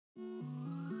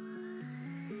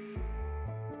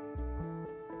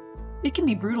It can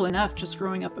be brutal enough just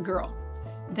growing up a girl.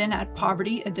 Then add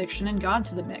poverty, addiction, and God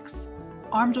to the mix.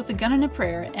 Armed with a gun and a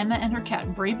prayer, Emma and her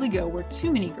cat bravely go where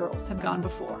too many girls have gone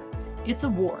before. It's a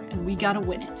war, and we gotta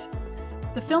win it.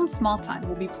 The film Small Time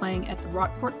will be playing at the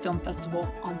Rockport Film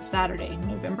Festival on Saturday,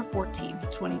 November 14th,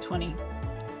 2020.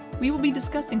 We will be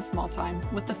discussing Small Time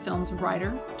with the film's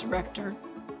writer, director,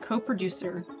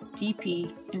 co-producer,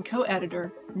 DP, and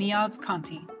co-editor, Niav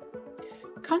Conty.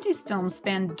 Conty's films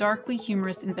span darkly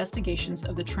humorous investigations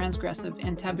of the transgressive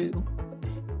and taboo,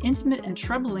 intimate and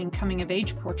troubling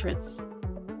coming-of-age portraits,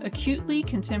 acutely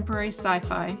contemporary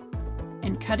sci-fi,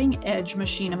 and cutting-edge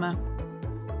machinima.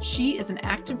 She is an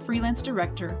active freelance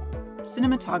director,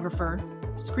 cinematographer,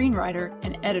 screenwriter,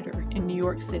 and editor in New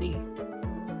York City.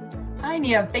 Hi,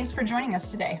 Niav. Thanks for joining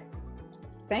us today.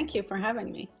 Thank you for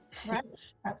having me. Right,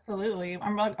 absolutely.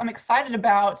 I'm excited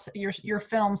about your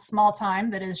film Small Time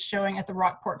that is showing at the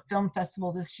Rockport Film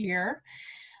Festival this year.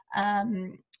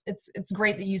 It's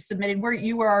great that you submitted. Where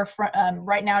you are from,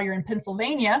 right now, you're in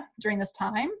Pennsylvania during this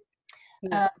time.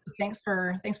 Thanks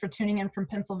for tuning in from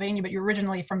Pennsylvania, but you're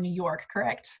originally from New York,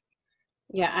 correct?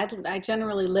 Yeah, I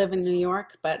generally live in New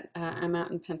York, but I'm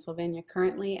out in Pennsylvania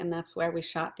currently, and that's where we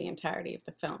shot the entirety of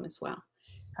the film as well.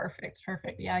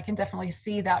 Perfect. Yeah, I can definitely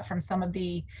see that from some of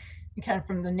the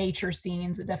from the nature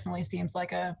scenes. It definitely seems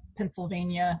like a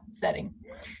Pennsylvania setting.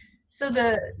 So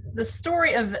the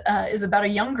story of is about a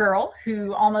young girl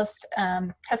who almost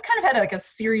has kind of had like a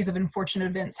series of unfortunate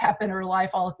events happen in her life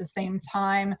all at the same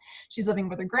time. She's living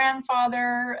with her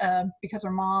grandfather because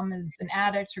her mom is an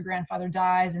addict. Her grandfather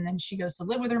dies, and then she goes to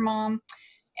live with her mom.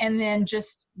 And then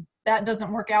just that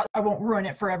doesn't work out. I won't ruin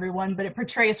it for everyone, but it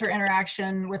portrays her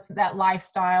interaction with that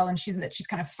lifestyle and that she's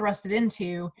kind of thrusted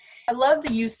into. I love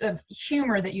the use of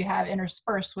humor that you have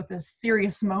interspersed with the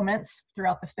serious moments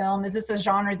throughout the film. Is this a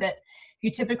genre that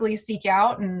you typically seek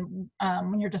out and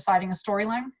when you're deciding a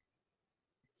storyline?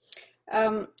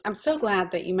 I'm so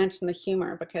glad that you mentioned the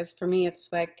humor, because for me it's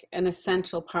like an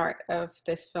essential part of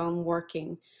this film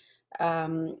working.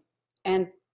 And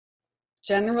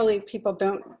generally people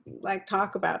don't like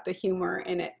talk about the humor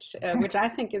in it, which I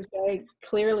think is very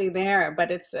clearly there, but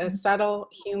it's a subtle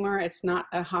humor. It's not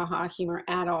a ha-ha humor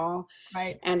at all.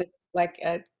 Right. And it's like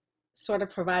sort of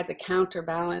provides a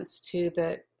counterbalance to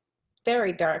the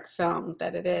very dark film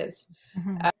that it is.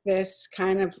 This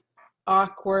kind of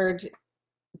awkward,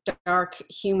 dark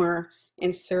humor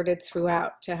inserted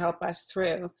throughout to help us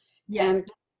through. Yes.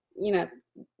 And,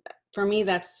 for me,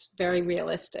 that's very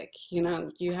realistic. You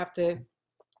have to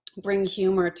bring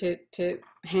humor to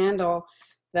handle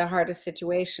the hardest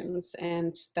situations,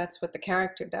 and that's what the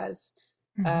character does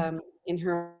in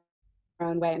her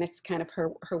own way, and it's kind of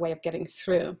her way of getting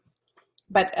through.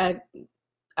 But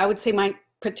I would say my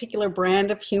particular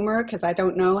brand of humor, because I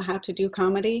don't know how to do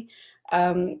comedy,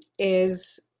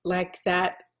 is like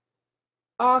that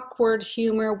awkward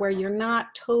humor where you're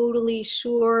not totally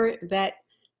sure that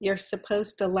you're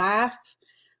supposed to laugh,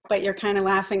 but you're kind of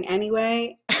laughing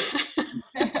anyway.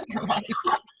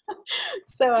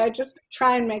 So I just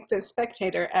try and make the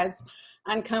spectator as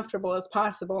uncomfortable as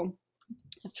possible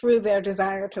through their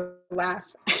desire to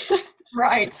laugh.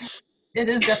 Right. It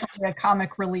is definitely a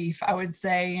comic relief, I would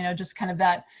say, just kind of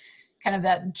that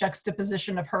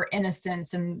juxtaposition of her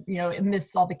innocence and,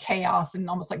 amidst all the chaos and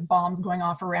almost like bombs going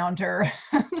off around her,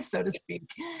 so to speak.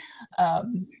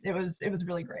 It was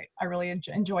really great. I really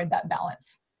enjoyed that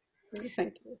balance.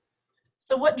 Thank you.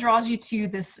 So what draws you to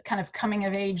this kind of coming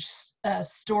of age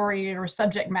story or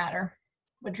subject matter?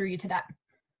 What drew you to that?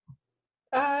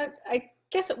 I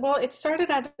guess, it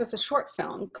started out as a short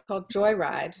film called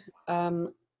Joyride,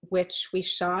 which we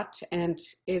shot and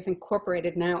is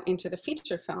incorporated now into the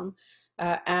feature film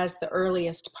as the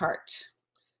earliest part.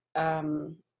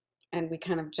 And we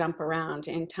kind of jump around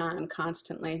in time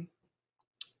constantly.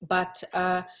 But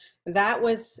that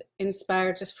was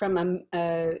inspired just from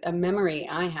a memory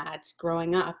I had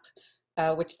growing up,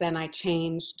 which then I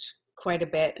changed quite a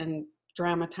bit and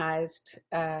dramatized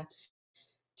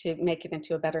to make it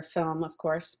into a better film, of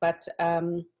course. But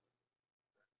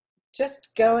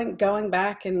just going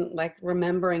back and like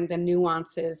remembering the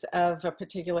nuances of a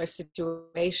particular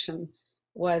situation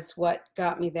was what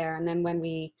got me there. And then when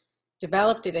we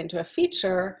developed it into a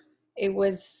feature, it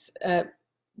was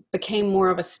became more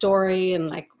of a story, and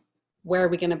like, where are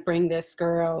we going to bring this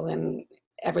girl and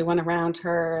everyone around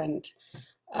her? And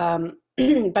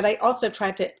but I also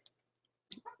tried to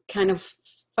kind of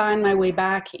find my way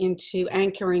back into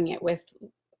anchoring it with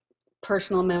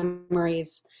personal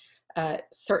memories,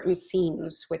 certain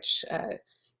scenes which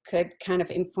could kind of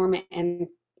inform it and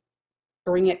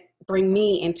bring it bring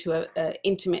me into a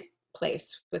intimate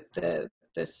place with the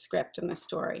script and the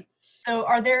story. So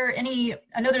are there any,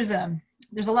 I know there's a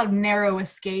lot of narrow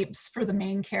escapes for the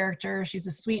main character. She's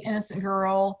a sweet, innocent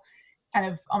girl, kind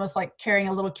of almost like carrying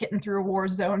a little kitten through a war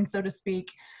zone, so to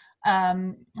speak.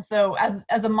 So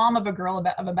as a mom of a girl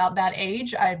of about that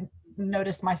age, I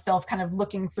noticed myself kind of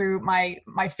looking through my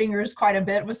fingers quite a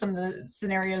bit with some of the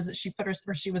scenarios that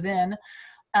she was in.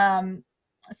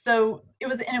 So it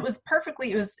was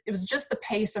just the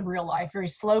pace of real life, very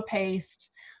slow paced,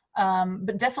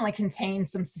 but definitely contained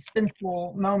some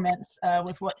suspenseful moments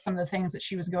with what some of the things that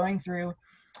she was going through.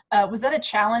 Was that a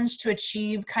challenge to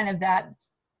achieve kind of that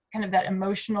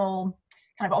emotional,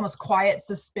 kind of almost quiet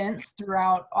suspense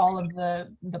throughout all of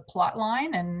the plot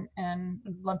line? And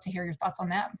I'd love to hear your thoughts on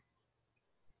that.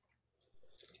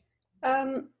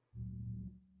 I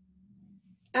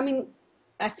mean,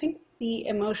 I think the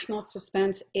emotional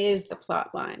suspense is the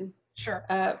plot line. Sure.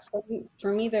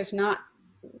 For me, it's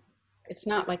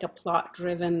not like a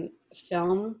plot-driven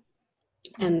film,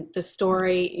 and the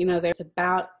story, there's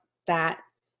about that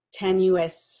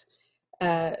tenuous,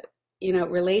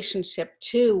 relationship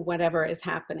to whatever is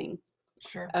happening.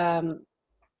 Sure.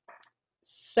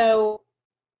 So,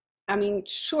 I mean,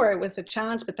 sure, it was a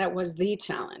challenge, but that was the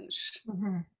challenge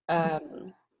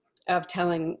of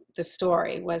telling the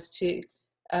story, was to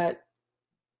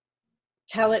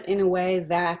tell it in a way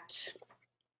that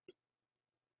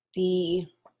the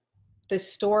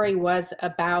story was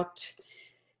about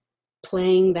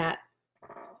playing that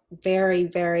very,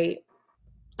 very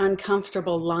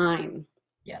uncomfortable line.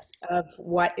 Yes. Of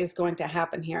what is going to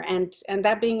happen here, and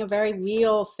that being a very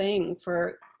real thing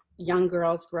for young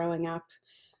girls growing up.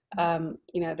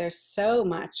 There's so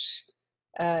much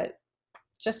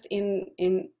just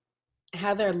in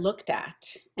how they're looked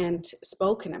at and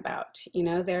spoken about.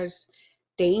 There's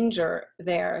danger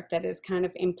there that is kind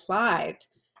of implied,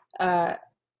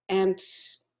 and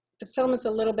the film is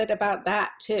a little bit about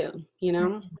that too.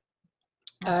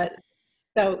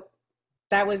 So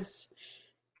that was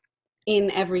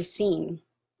in every scene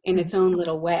in its own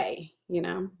little way,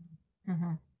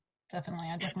 Mm-hmm. Definitely.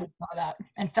 I definitely saw that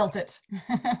and felt it.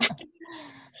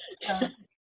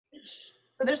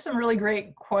 So there's some really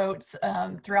great quotes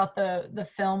throughout the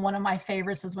film. One of my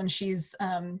favorites is when she's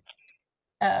in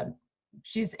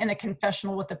a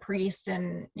confessional with the priest,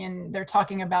 and they're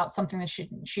talking about something that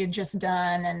she had just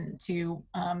done, and to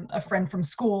a friend from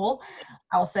school,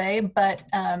 I'll say, but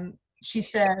she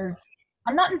says,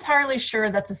 "I'm not entirely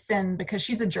sure that's a sin because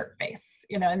she's a jerk face,"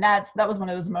 and that was one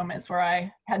of those moments where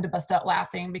I had to bust out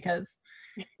laughing, because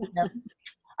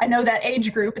I know that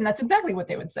age group, and that's exactly what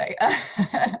they would say.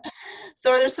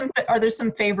 So are there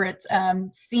some favorite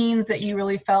scenes that you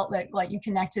really felt like you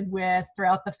connected with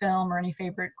throughout the film, or any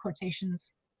favorite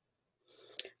quotations?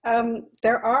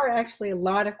 There are actually a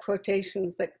lot of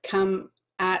quotations that come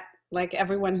at like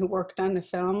everyone who worked on the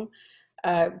film,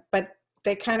 but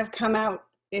they kind of come out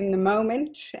in the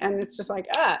moment, and it's just like,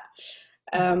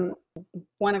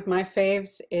 one of my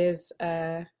faves is,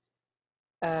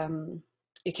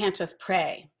 you can't just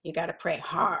pray, you got to pray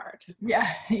hard.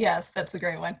 Yeah, yes, that's a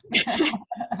great one.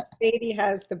 Sadie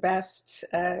has the best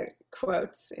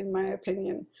quotes, in my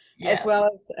opinion, Yes. as well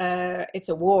as it's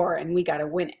a war and we got to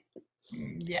win it.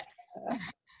 Yes.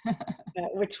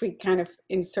 Which we kind of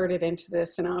inserted into the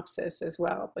synopsis as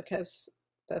well, because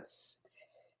that's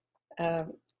a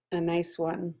nice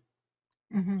one.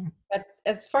 Mm-hmm. But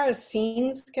as far as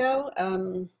scenes go,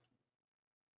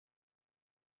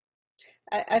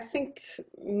 I think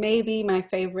maybe my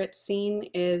favorite scene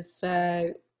is,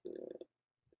 I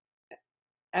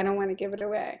don't want to give it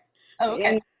away. Oh,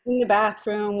 okay. In the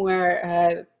bathroom,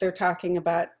 where they're talking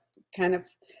about kind of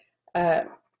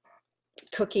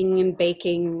cooking and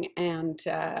baking, and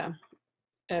a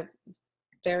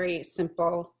very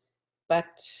simple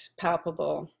but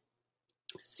palpable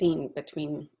scene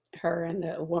between her and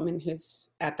a woman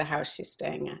who's at the house she's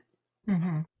staying at.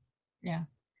 Mm-hmm. Yeah,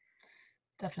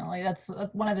 definitely. That's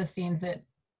one of the scenes that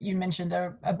you mentioned,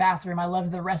 a bathroom. I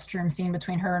loved the restroom scene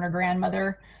between her and her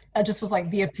grandmother. That just was like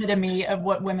the epitome of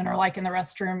what women are like in the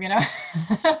restroom,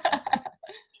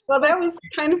 Well, that was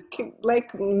kind of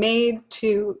like made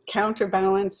to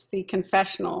counterbalance the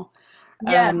confessional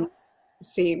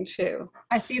scene too.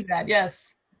 I see that,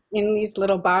 yes. In these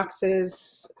little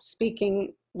boxes,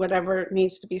 speaking whatever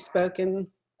needs to be spoken.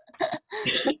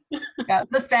 Yeah,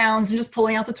 the sounds, and just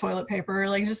pulling out the toilet paper,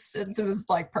 like just it was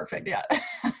like perfect, yeah.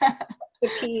 The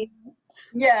pee.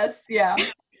 Yes, yeah,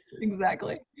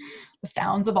 exactly. The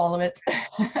sounds of all of it.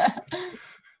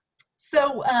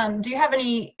 So, do you have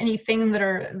anything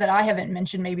that I haven't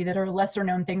mentioned, maybe, that are lesser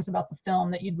known things about the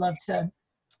film that you'd love to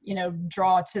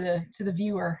draw to the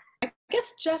viewer? I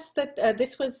guess just that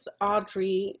this was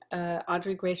Audrey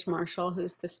Grace Marshall,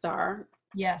 who's the star.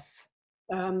 Yes.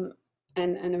 And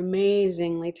an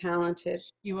amazingly talented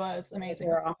He was amazing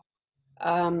girl.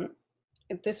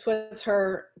 This was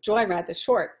her Joyride, the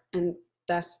short, and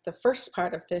thus the first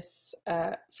part of this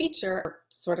feature,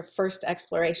 sort of first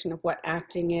exploration of what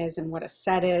acting is and what a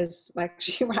set is. Like,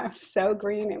 she arrived so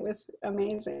green, it was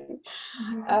amazing.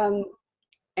 Mm-hmm.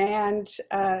 And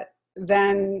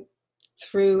then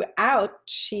throughout,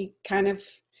 she kind of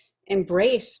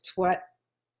embraced what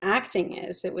acting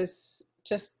is. It was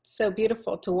just so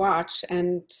beautiful to watch.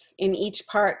 And in each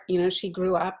part, she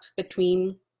grew up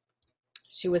between,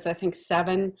 she was, I think,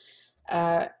 7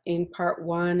 in part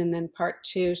 1, and then part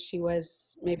 2 she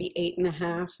was maybe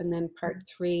 8.5, and then part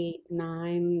 3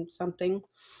 9 something.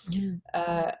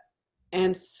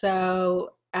 And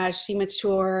so as she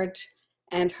matured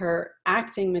and her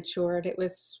acting matured, it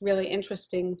was really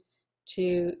interesting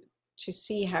to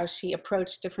see how she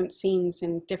approached different scenes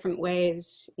in different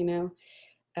ways,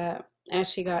 as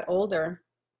she got older.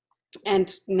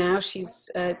 And now she's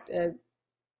a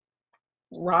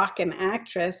rockin'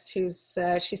 actress who's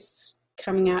she's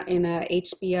coming out in a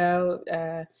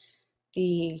HBO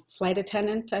The Flight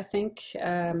Attendant, I think,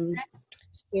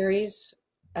 series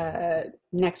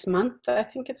next month. I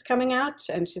think it's coming out,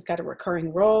 and she's got a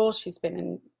recurring role. She's been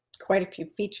in quite a few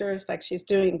features. Like, she's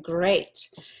doing great.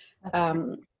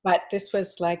 But this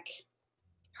was like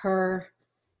her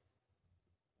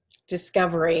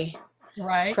discovery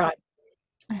project.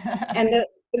 And the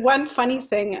one funny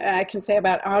thing I can say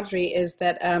about Audrey is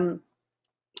that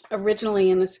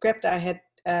originally in the script I had,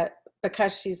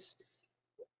 because she's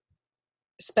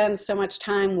spends so much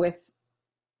time with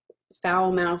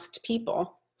foul-mouthed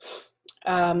people,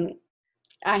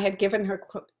 I had given her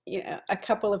a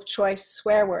couple of choice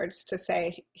swear words to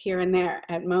say here and there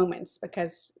at moments,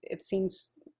 because it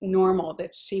seems normal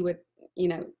that she would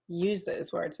use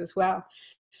those words as well.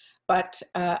 But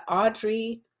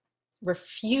Audrey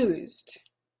refused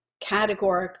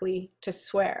categorically to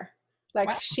swear. Like,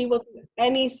 wow. She will do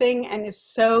anything and is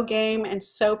so game and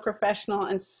so professional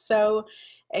and so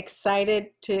excited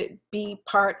to be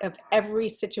part of every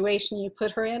situation you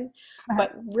put her in,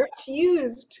 but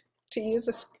refused to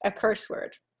use a curse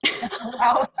word.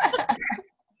 Wow.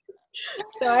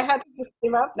 So I had to just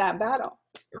give up that battle.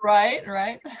 Right.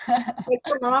 Like,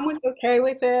 her mom was okay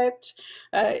with it,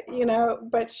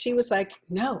 but she was like,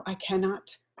 no, I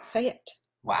cannot say it.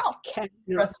 Wow.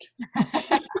 Cannot.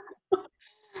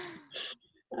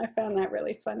 I found that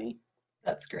really funny.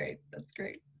 That's great.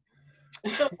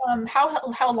 So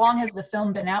how long has the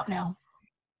film been out now?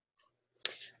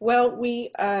 Well,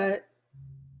 we premiered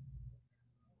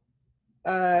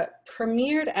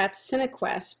at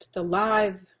CineQuest, the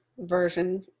live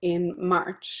version, in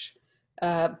March,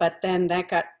 but then that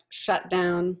got shut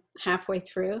down halfway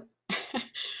through.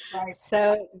 Right.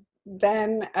 So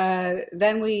then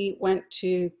we went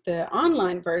to the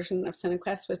online version of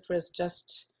CineQuest, which was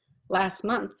just last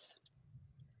month.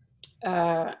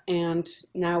 And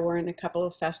now we're in a couple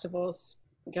of festivals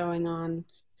going on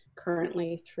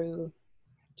currently through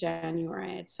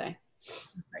January, I'd say.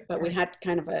 Right. But we had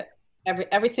kind of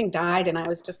everything died, and I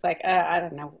was just like, I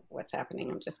don't know what's happening.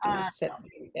 I'm just going to sit and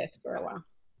do this for a while.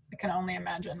 I can only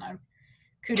imagine.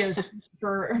 Kudos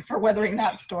for weathering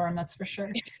that storm, that's for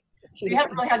sure. So you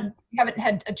haven't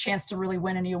had a chance to really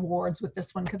win any awards with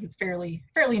this one because it's fairly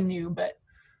new, but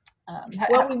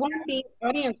well, we won the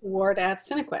audience award at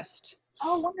CineQuest.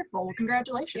 Oh, wonderful! Well,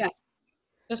 congratulations. Yeah.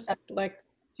 Just like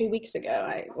 2 weeks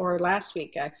ago, or last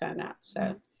week, I found out.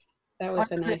 So that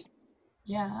was a nice.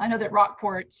 Yeah, I know that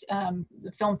Rockport,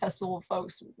 the film festival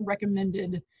folks,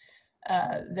 recommended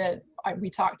that we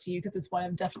talk to you because it's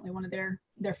definitely one of their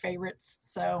favorites.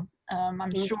 So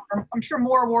I'm sure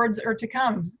more awards are to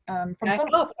come. From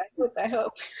I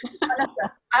hope.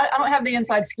 I don't have the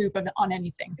inside scoop on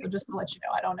anything, so just to let you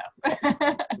know, I don't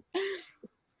know.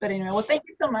 But anyway, well, thank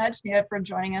you so much, Niav, for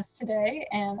joining us today,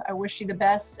 and I wish you the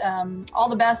best, all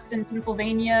the best in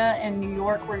Pennsylvania and New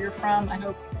York, where you're from. I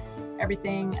hope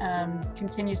everything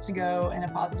continues to go in a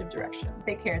positive direction.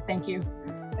 Take care. Thank you.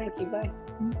 Thank you. Bye.